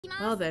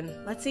Well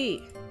then, let's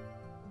eat.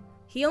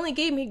 He only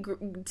gave me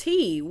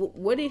tea.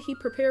 What did he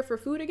prepare for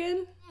food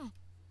again?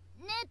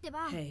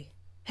 Hey.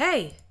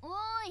 Hey!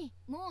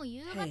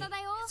 Hey,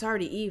 it's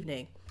already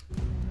evening.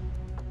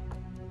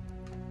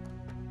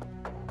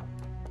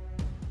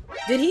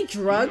 Did he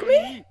drug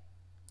me?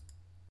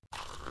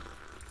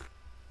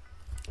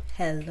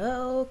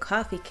 Hello,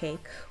 coffee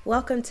cake.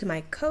 Welcome to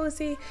my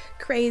cozy,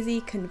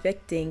 crazy,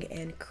 convicting,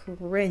 and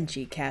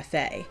cringy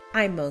cafe.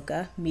 I'm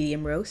Mocha,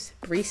 medium roast,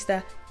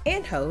 barista,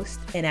 and host,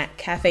 and at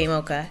Cafe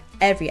Mocha,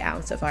 every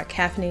ounce of our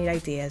caffeinated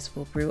ideas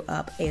will brew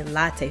up a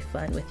latte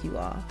fun with you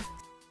all.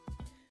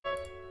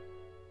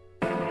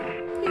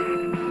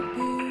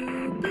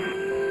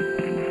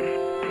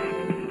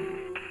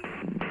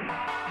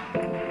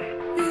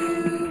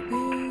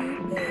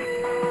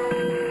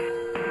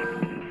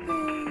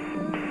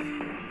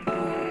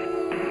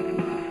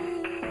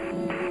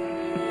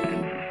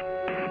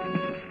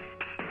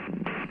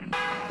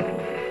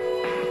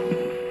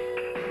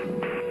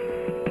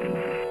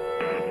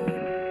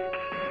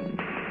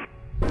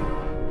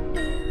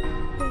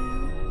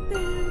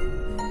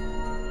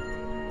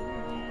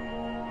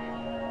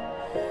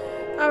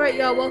 Alright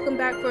y'all, welcome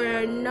back for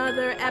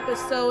another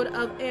episode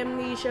of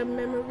Amnesia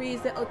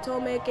Memories, the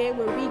Otome game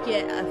where we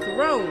get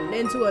thrown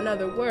into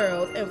another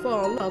world and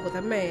fall in love with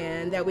a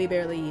man that we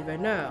barely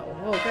even know,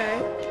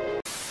 okay?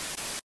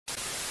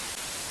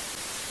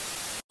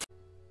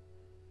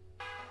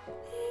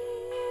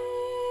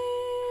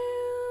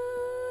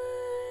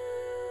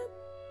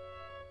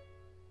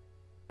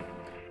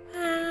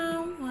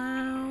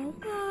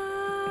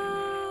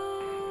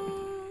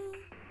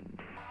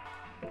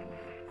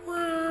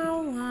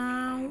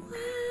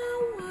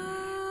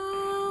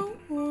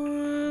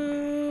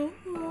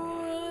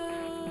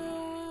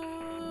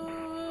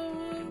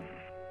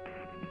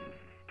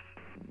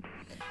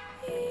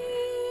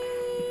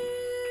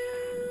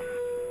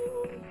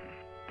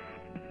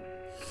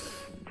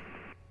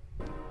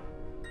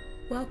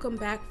 Welcome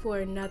back for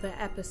another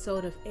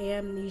episode of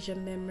Amnesia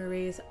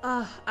Memories.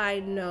 I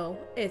know,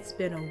 it's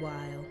been a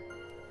while.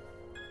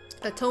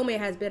 Otome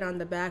has been on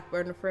the back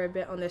burner for a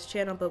bit on this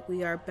channel, but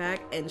we are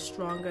back and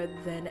stronger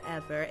than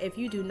ever. If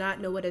you do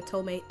not know what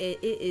Otome is,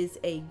 it is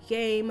a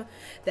game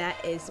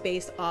that is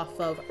based off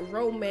of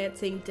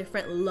romancing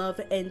different love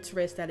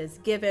interests that is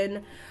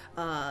given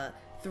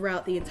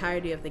throughout the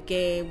entirety of the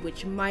game,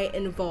 which might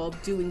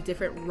involve doing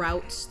different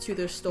routes to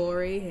their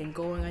story and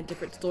going on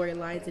different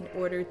storylines in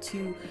order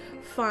to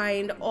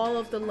find all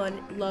of the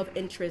love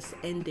interest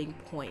ending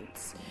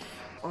points.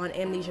 On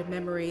Amnesia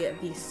Memory,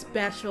 the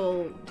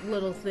special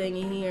little thing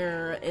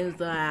here is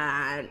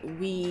that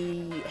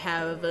we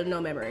have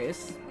no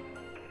memories.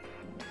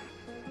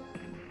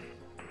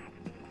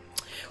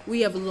 We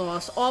have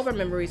lost all of our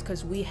memories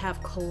because we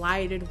have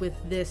collided with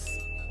this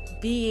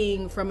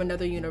being from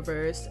another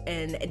universe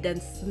and then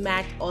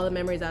smacked all the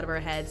memories out of our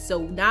heads.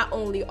 So not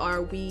only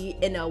are we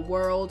in a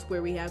world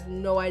where we have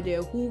no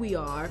idea who we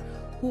are,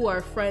 who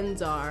our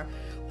friends are,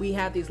 we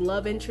have these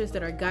love interests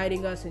that are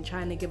guiding us and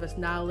trying to give us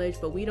knowledge,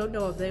 but we don't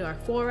know if they are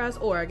for us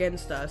or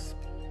against us.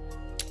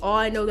 All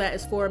I know that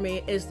is for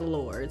me is the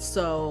Lord.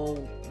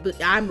 So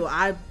but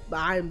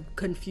I'm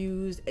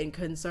confused and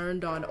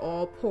concerned on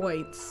all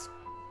points.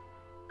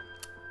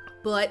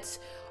 But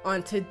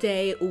on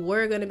today,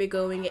 we're going to be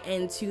going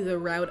into the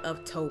route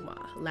of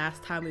Toma.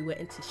 Last time we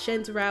went into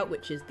Shin's route,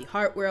 which is the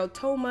heart world.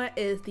 Toma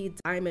is the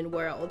diamond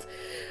world.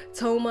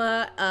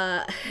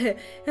 Toma,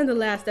 in the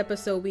last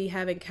episode, we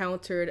have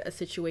encountered a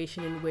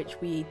situation in which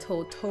we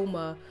told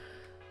Toma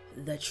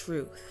the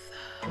truth.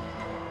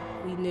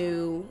 We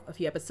knew a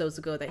few episodes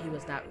ago that he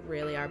was not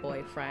really our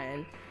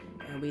boyfriend,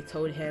 and we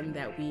told him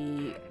that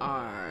we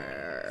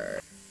are...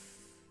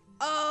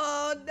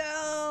 Oh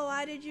no,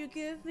 why did you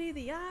give me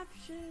the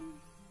option?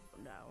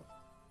 No.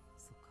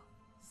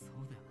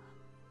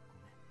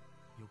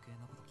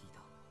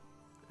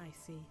 I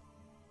see.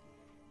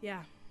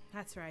 Yeah,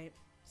 that's right.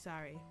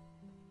 Sorry.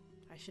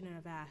 I shouldn't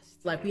have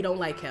asked. Like, we don't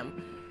like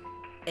him.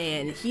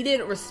 And he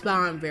didn't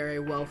respond very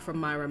well from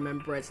my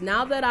remembrance.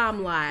 Now that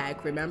I'm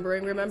like,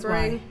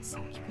 remembering.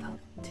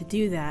 To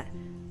do that,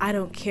 I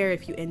don't care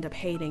if you end up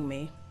hating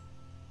me.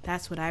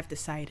 That's what I've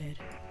decided.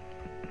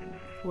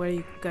 What are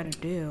you gonna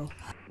do?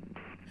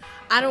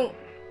 I don't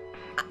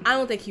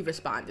think he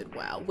responded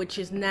well, which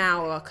is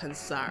now a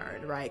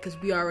concern, right? Because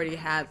we already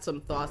had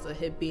some thoughts of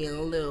him being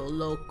a little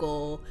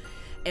local,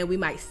 and we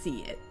might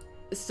see it.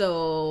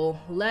 So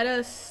let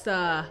us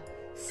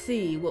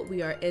see what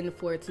we are in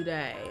for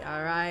today,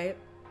 all right?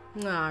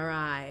 All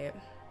right.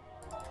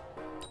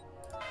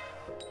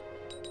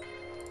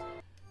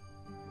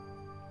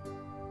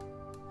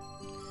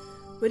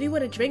 What do you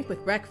want to drink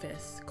with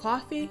breakfast?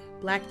 Coffee?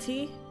 Black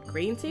tea?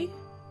 Green tea?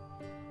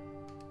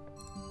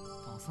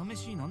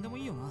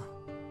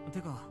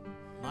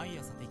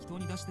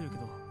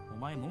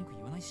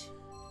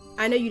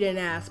 I know you didn't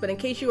ask, but in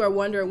case you are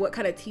wondering what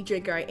kind of tea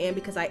drinker I am,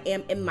 because I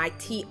am in my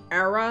tea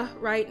era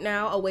right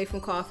now, away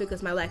from coffee,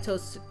 because my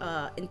lactose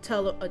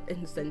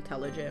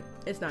intelligent.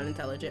 It's not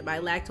intelligent. My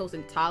lactose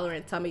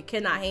intolerant tummy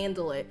cannot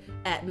handle it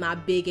at my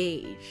big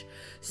age.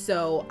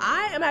 So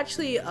I am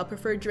actually a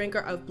preferred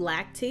drinker of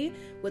black tea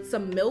with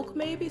some milk,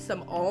 maybe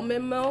some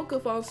almond milk.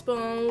 If I'm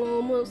feeling a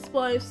little more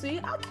spicy,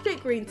 I'll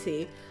drink green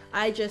tea.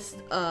 I just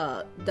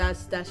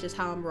that's just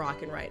how I'm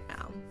rocking right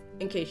now,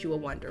 in case you were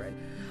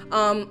wondering.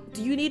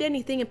 Do you need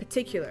anything in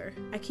particular?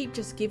 I keep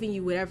just giving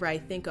you whatever I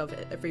think of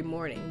every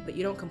morning, but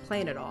you don't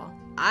complain at all.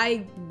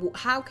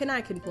 How can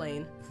I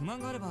complain?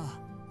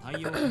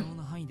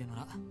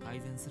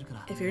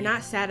 If you're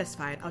not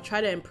satisfied, I'll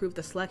try to improve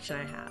the selection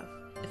I have.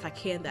 If I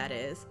can, that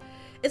is.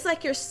 It's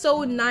like you're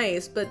so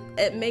nice, but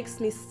it makes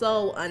me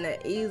so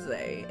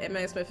uneasy. It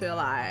makes me feel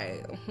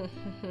like,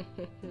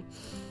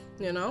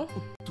 you know?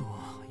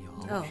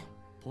 Oh,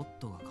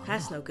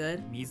 that's no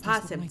good.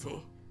 Pot's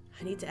empty.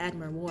 I need to add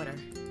more water.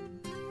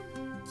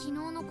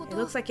 It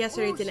looks like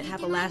yesterday didn't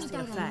have a lasting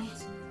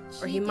effect.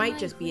 Or he might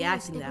just be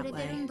acting that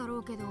way.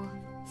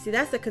 See,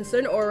 that's the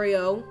concern,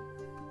 Oreo.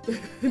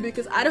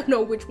 Because I don't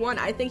know which one.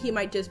 I think he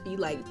might just be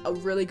like a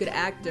really good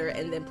actor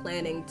and then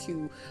planning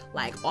to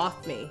like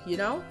off me, you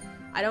know?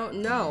 I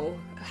don't know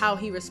how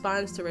he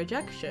responds to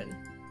rejection.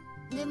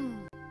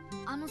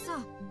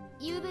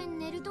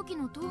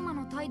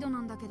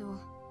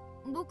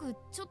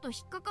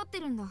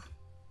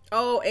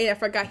 Oh, and I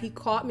forgot he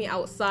caught me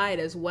outside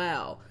as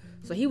well.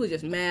 So he was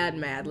just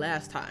mad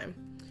last time.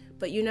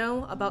 But you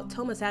know, about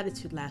Toma's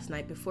attitude last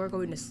night before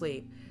going to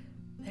sleep,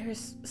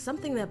 there's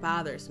something that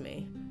bothers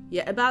me.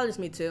 Yeah, it bothers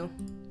me too.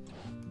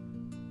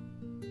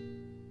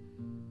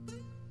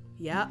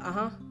 Yeah,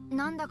 uh-huh.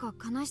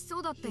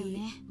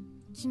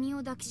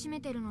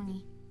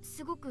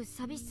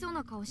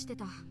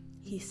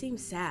 He seemed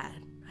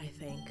sad, I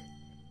think.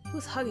 He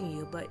was hugging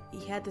you, but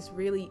he had this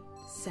really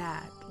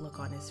sad look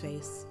on his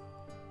face.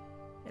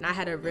 And I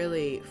had a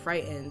really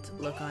frightened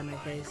look on my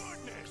face.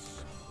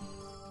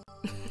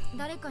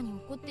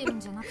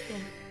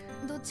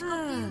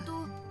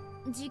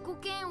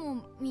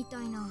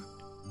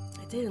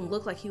 It didn't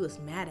look like he was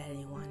mad at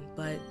anyone,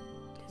 but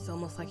it's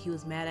almost like he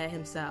was mad at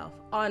himself.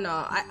 Oh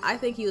no, I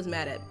think he was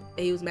mad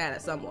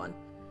at someone.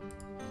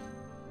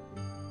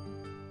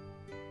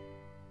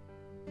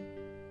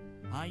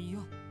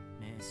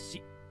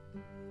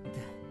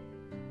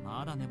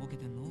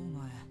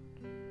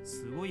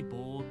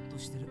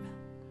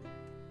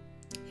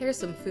 Here's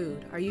some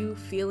food. Are you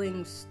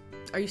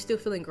still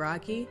feeling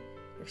groggy?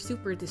 You're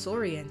super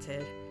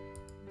disoriented.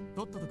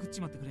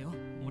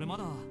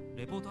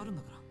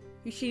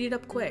 You should eat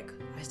up quick.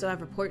 I still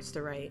have reports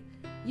to write.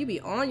 You be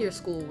on your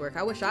schoolwork.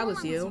 I wish I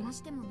was you.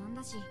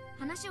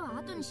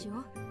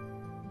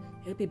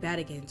 It'd be bad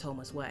again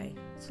Toma's way.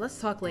 So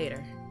let's talk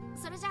later.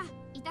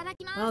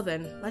 Well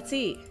then, let's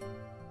eat.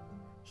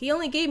 He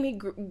only gave me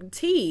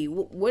tea.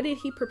 What did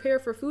he prepare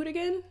for food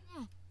again?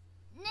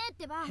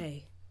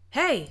 Hey.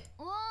 Hey!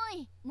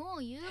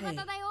 Hey,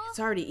 it's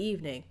already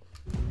evening.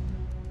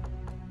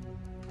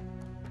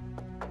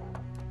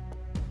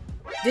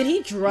 Did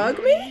he drug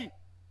me?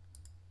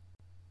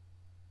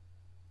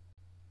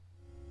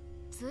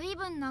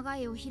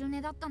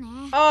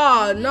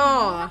 Oh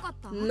no.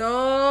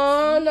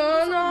 No.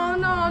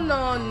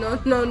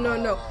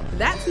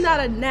 That's not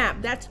a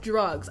nap, that's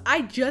drugs.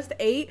 I just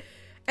ate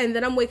and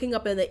then I'm waking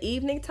up in the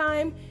evening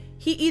time.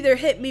 He either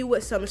hit me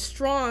with some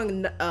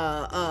strong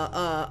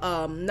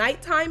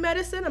nighttime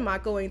medicine, I'm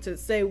not going to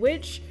say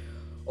which,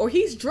 or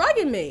he's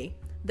drugging me.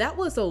 That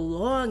was a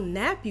long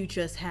nap you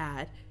just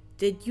had.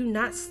 Did you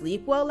not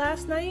sleep well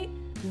last night?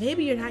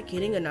 Maybe you're not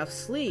getting enough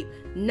sleep.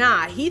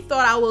 Nah, he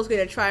thought I was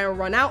gonna try and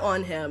run out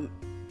on him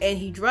and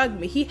he drugged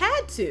me. He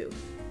had to.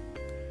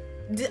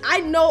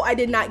 I know I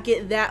did not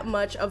get that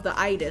much of the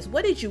itis.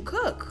 What did you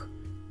cook?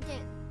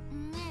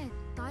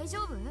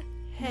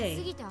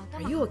 Hey,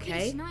 are you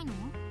okay?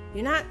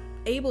 You're not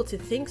able to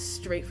think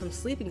straight from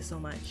sleeping so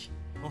much.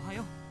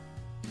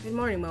 Good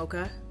morning,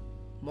 Mocha.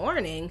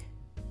 Morning?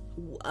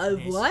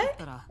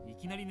 What?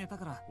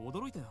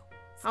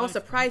 I was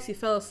surprised you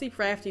fell asleep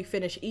right after you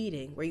finished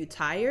eating. Were you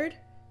tired?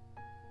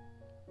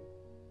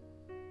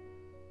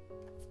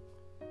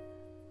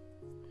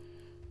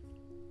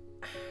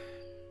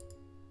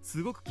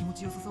 You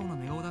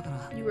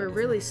were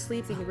really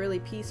sleeping really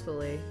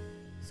peacefully,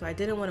 so I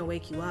didn't want to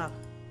wake you up.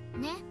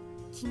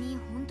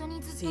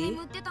 See?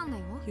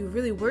 You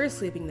really were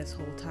sleeping this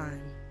whole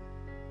time.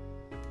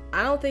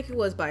 I don't think it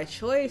was by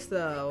choice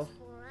though.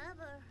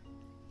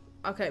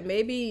 Okay,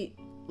 maybe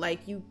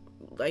like you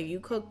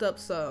cooked up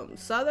some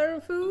southern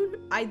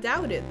food? I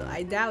doubt it though.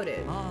 I doubt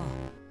it.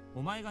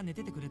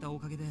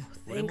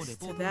 Thanks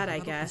to that, I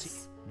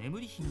guess.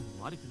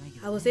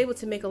 I was able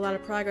to make a lot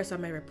of progress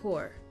on my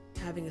report.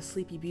 Having a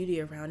sleepy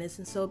beauty around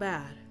isn't so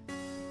bad.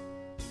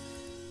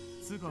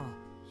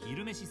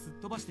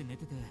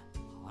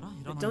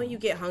 But don't you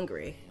get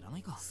hungry?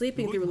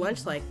 Sleeping through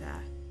lunch like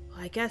that? Well,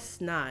 I guess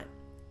not.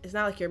 It's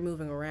not like you're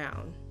moving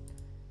around.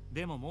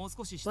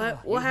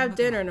 But we'll have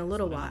dinner in a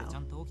little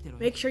while.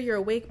 Make sure you're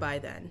awake by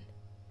then.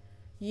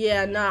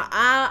 Yeah, nah,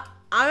 I'm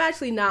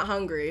actually not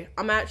hungry.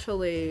 I'm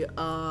actually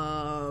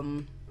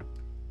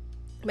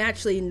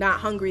not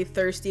hungry,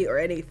 thirsty, or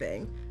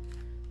anything.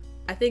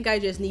 I think I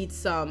just need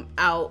some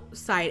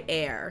outside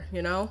air,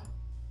 you know?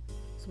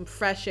 Some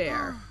fresh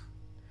air.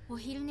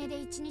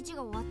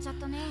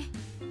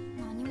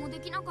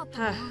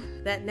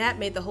 That nap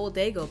made the whole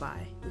day go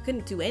by. We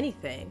couldn't do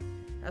anything.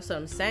 That's what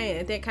I'm saying.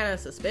 Isn't that kind of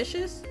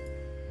suspicious?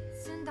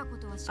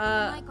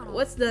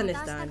 What's done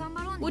is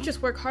done. We'll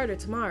just work harder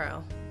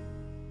tomorrow.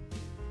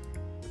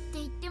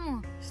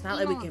 It's not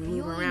like we can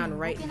move around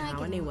right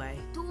now anyway.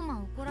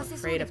 I'm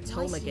afraid of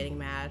Toma getting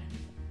mad.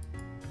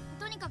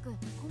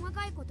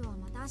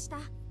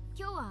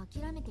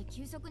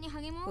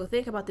 We'll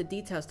think about the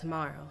details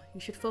tomorrow. You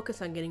should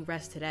focus on getting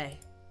rest today.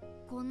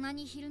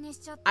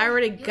 I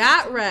already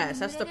got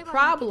rest. That's the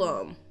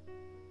problem.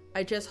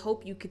 I just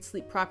hope you could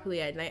sleep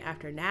properly at night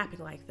after napping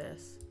like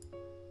this.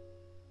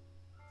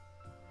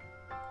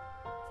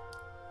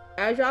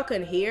 As y'all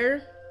can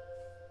hear,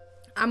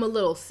 I'm a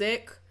little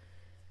sick.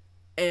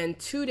 And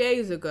 2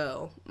 days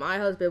ago, my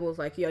husband was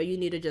like, yo, you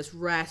need to just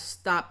rest,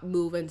 stop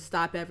moving,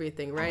 stop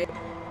everything, right?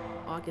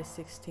 August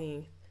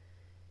 16th.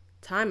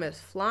 Time is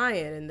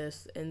flying in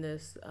this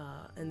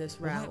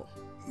route.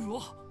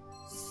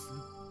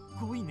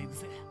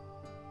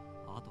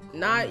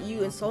 Not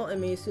you insulting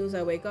me as soon as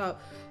I wake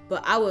up,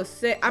 but I was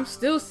sick. I'm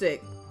still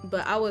sick,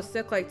 but I was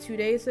sick like 2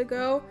 days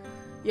ago.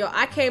 Yo,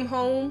 I came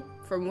home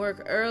from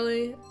work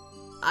early.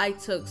 I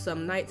took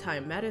some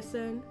nighttime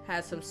medicine,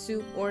 had some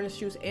soup, orange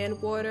juice, and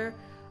water.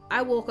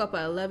 I woke up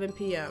at 11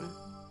 p.m.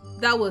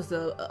 That was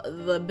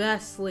the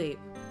best sleep.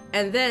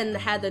 And then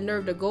had the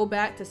nerve to go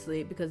back to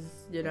sleep because,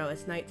 you know,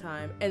 it's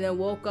nighttime. And then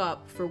woke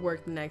up for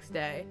work the next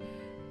day.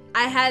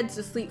 I had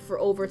to sleep for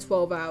over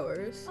 12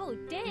 hours. Oh,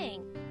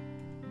 dang.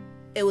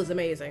 It was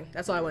amazing.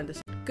 That's all I wanted to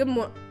say. Good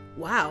morning.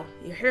 Wow,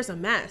 your hair's a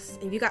mess.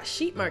 And you got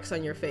sheet marks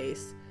on your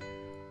face.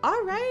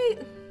 All right.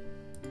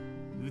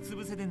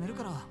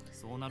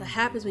 That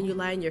happens when you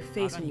lie on your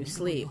face when you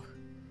sleep.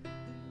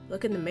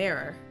 Look in the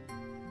mirror.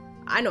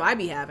 I know I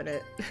be having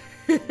it.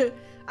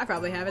 I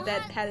probably had it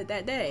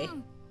that day.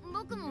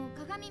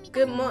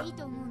 Good morning.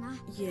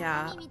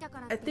 Yeah,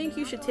 I think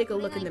you should take a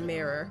look in the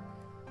mirror.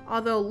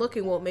 Although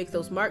looking won't make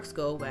those marks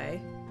go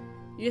away.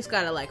 You just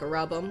gotta like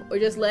rub them, or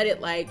just let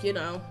it like, you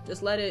know,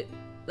 just let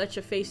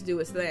your face do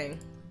its thing.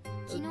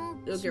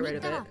 You'll get rid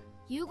of it.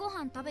 You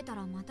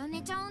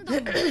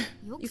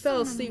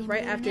fell asleep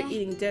right after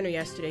eating dinner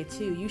yesterday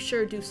too. You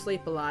sure do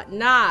sleep a lot.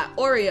 Nah,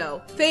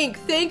 Oreo. Think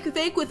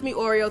with me,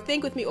 Oreo.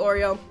 Think with me,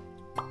 Oreo.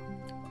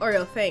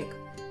 Oreo, think.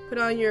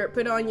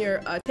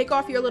 Take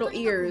off your little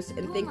ears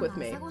and think with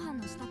me.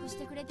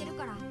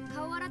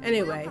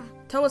 Anyway,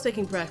 Tomo's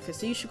making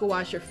breakfast, so you should go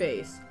wash your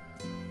face.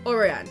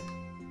 Orion,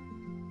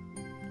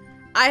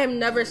 I have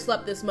never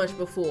slept this much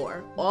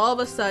before. All of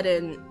a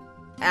sudden,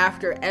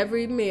 after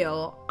every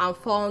meal, I'm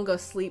falling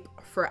asleep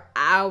for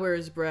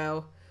hours,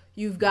 bro.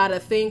 You've gotta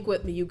think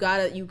with me. You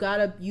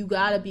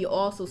gotta be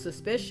also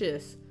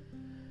suspicious.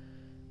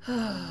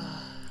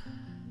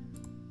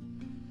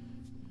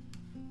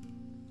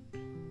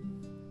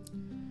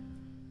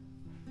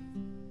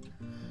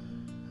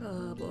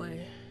 Oh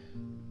boy.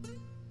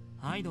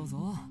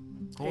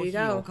 There you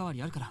go.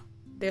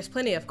 There's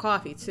plenty of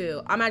coffee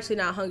too. I'm actually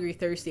not hungry,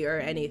 thirsty, or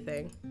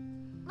anything.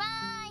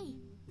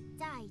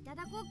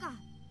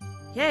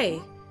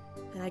 Yay!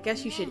 Then I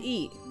guess you should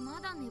eat.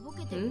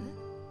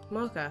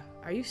 Mocha,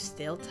 are you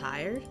still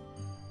tired?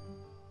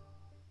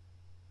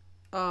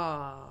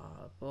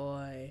 Oh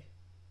boy.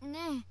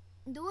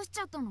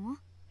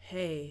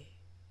 Hey,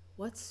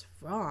 what's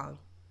wrong?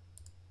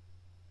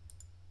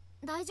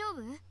 Are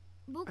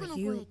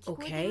you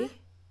okay?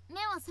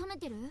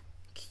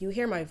 Can you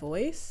hear my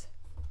voice?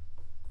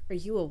 Are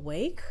you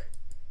awake?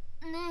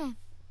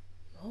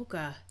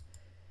 Mocha.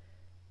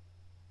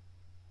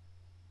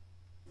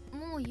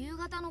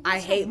 I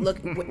hate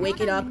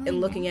waking up and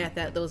looking at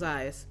those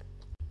eyes.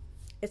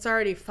 It's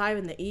already 5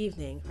 in the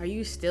evening. Are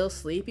you still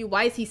sleepy?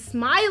 Why is he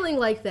smiling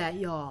like that,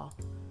 y'all?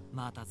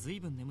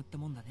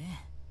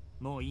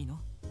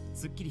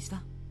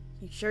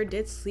 You sure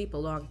did sleep a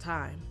long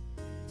time.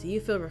 Do you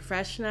feel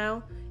refreshed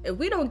now? If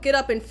we don't get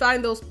up and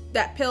find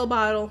that pill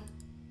bottle.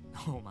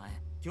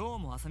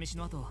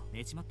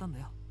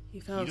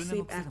 You fell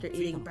asleep after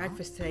eating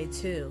breakfast today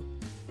too.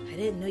 I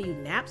didn't know you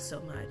napped so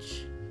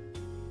much.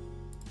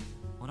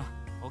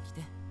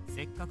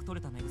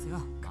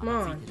 Come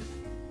on,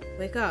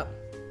 wake up.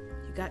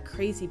 You got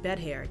crazy bed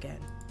hair again.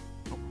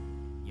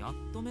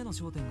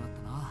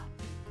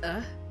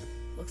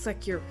 Looks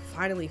like you're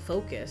finally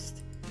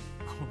focused.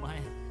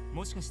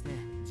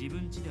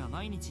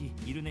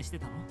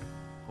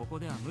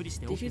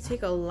 Did you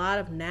take a lot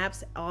of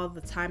naps all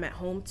the time at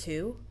home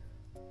too?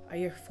 Are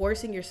you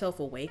forcing yourself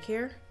awake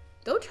here?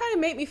 Don't try to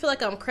make me feel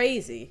like I'm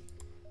crazy.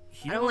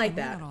 I don't like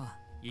that.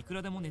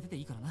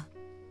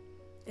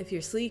 If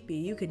you're sleepy,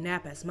 you can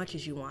nap as much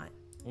as you want.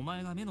 お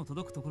前が目の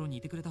届くところに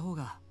いてくれた方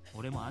が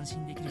俺も安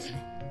心できるし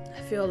ね。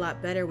I feel a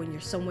lot better when you're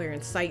somewhere in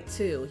sight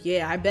too.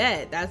 Yeah, I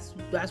bet. That's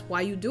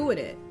why you doing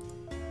it.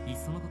 いっ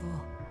そのこ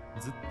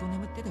とずっと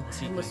眠っててほ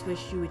しい。 I almost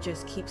wish you would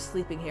just keep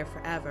sleeping here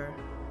forever.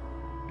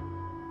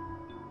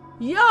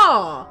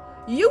 Y'all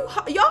hear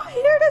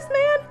this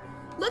man?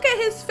 Look at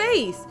his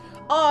face.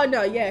 Oh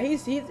no, yeah,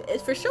 he's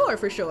it's for sure.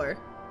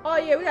 Oh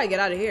yeah, we gotta get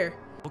out of here.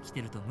 起き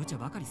てると無茶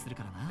ばかりする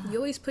からな。 You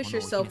always push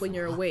yourself when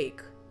you're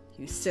awake,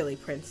 you silly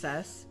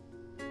princess.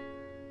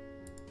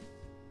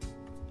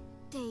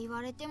 って言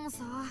われても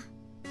さ、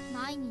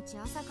毎日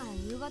朝から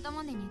夕方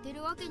まで寝て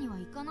るわけには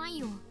いかない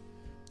よ。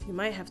 You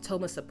might have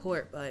Toma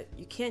support, but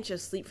you can't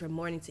just sleep from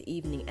morning to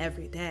evening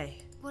every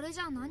day. これじ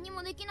ゃ何に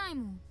もできない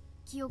もん。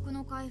記憶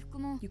の回復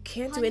も。 You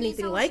can't do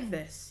anything like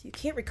this. You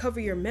can't recover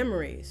your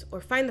memories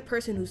or find the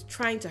person who's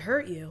trying to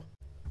hurt you.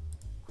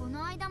 こ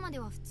の間まで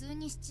は普通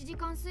に7時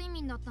間睡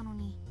眠だったの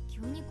に、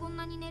急にこん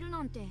なに寝る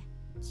なんて。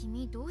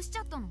君どうしち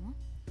ゃったの？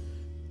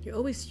 You're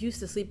always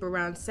used to sleep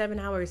around 7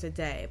 hours a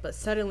day, but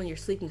suddenly you're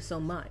sleeping so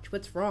much.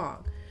 What's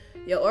wrong?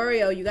 Yo,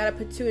 Oreo, you gotta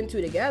put 2 and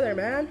 2 together,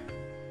 man.